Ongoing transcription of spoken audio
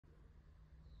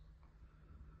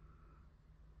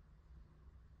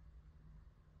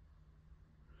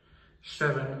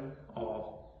7RYC.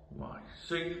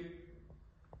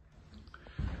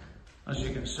 As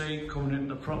you can see, coming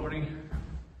into the property's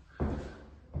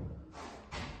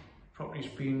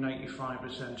been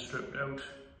 95% stripped out.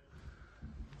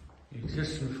 The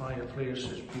existing fireplace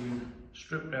has been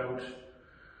stripped out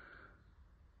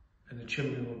and the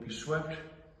chimney will be swept.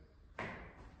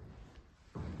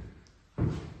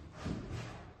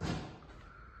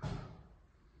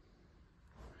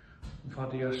 We've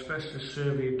had the asbestos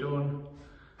survey done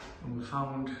and we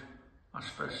found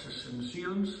asbestos in the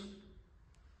ceilings,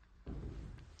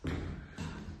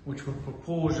 which we're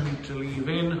proposing to leave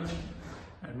in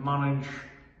and manage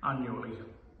annually.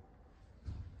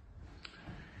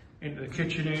 Into the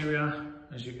kitchen area,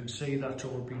 as you can see, that's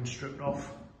all been stripped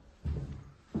off.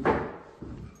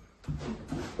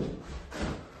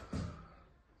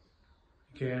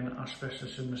 Again,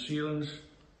 asbestos in the ceilings.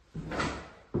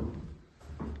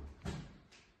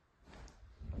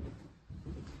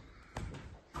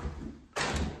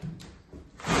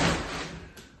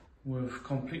 We've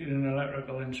completed an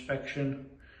electrical inspection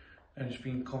and it's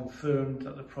been confirmed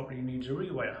that the property needs a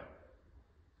rewire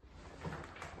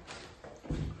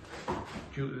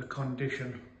due to the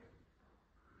condition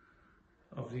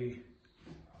of the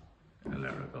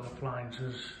electrical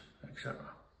appliances, etc.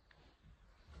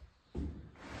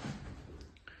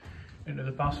 Into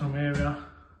the bathroom area,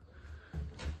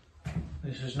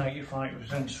 this is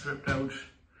 95% stripped out,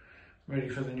 ready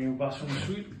for the new bathroom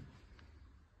suite.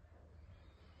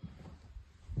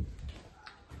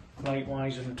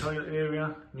 Likewise in the toilet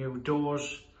area, new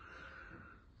doors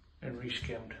and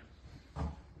re-skimmed.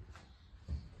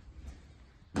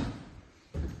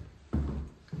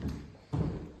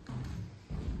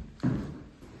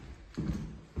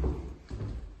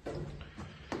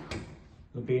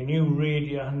 There'll be a new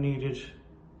radiator needed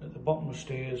at the bottom of the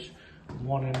stairs and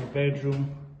one in the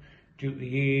bedroom due to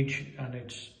the age and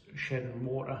it's shedding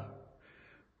water.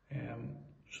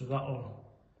 So that'll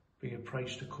be a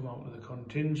price to come out of the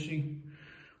contingency,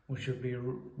 which will be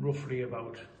roughly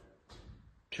about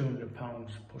 £200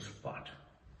 plus VAT.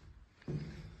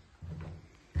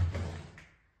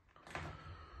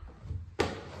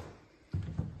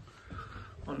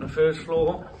 On the first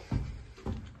floor,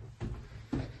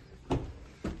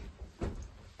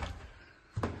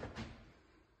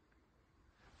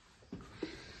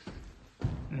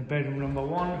 in bedroom number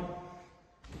 1,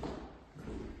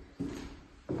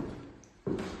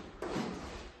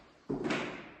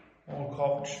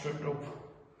 carpet stripped up.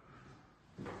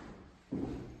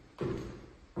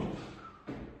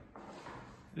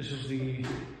 This is the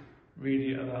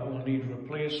radiator that will need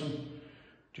replacing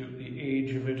due to the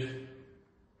age of it.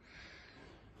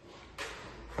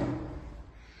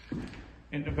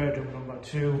 Into bedroom number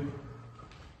 2,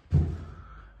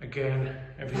 again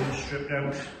everything's stripped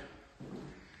out.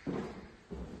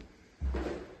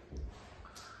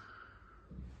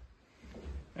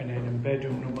 And then in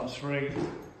bedroom number 3,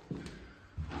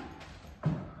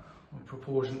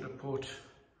 proposing to put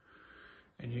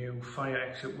a new fire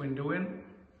exit window in.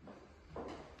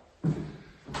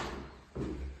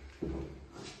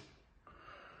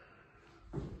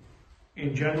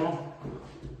 In general,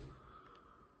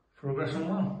 progressing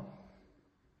well.